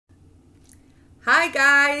Hi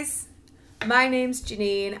guys, my name's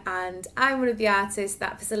Janine and I'm one of the artists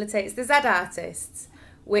that facilitates the Z Artists,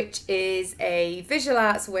 which is a visual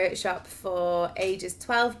arts workshop for ages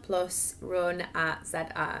 12 plus run at Z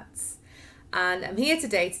Arts. And I'm here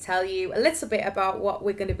today to tell you a little bit about what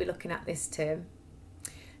we're going to be looking at this term.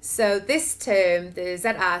 So this term, the Z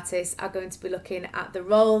Artists are going to be looking at the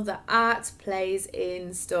role that art plays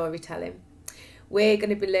in storytelling. We're going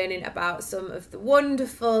to be learning about some of the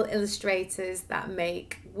wonderful illustrators that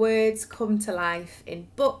make words come to life in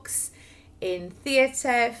books, in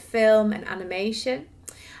theatre, film and animation.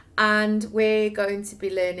 And we're going to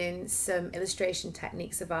be learning some illustration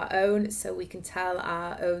techniques of our own so we can tell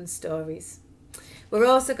our own stories. We're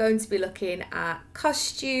also going to be looking at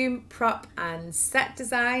costume, prop and set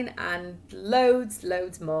design and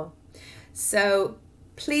loads more. So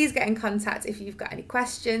please get in contact if you've got any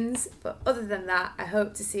questions. But other than that, I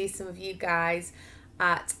hope to see some of you guys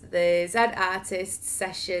at the Z Artists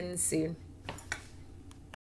session soon.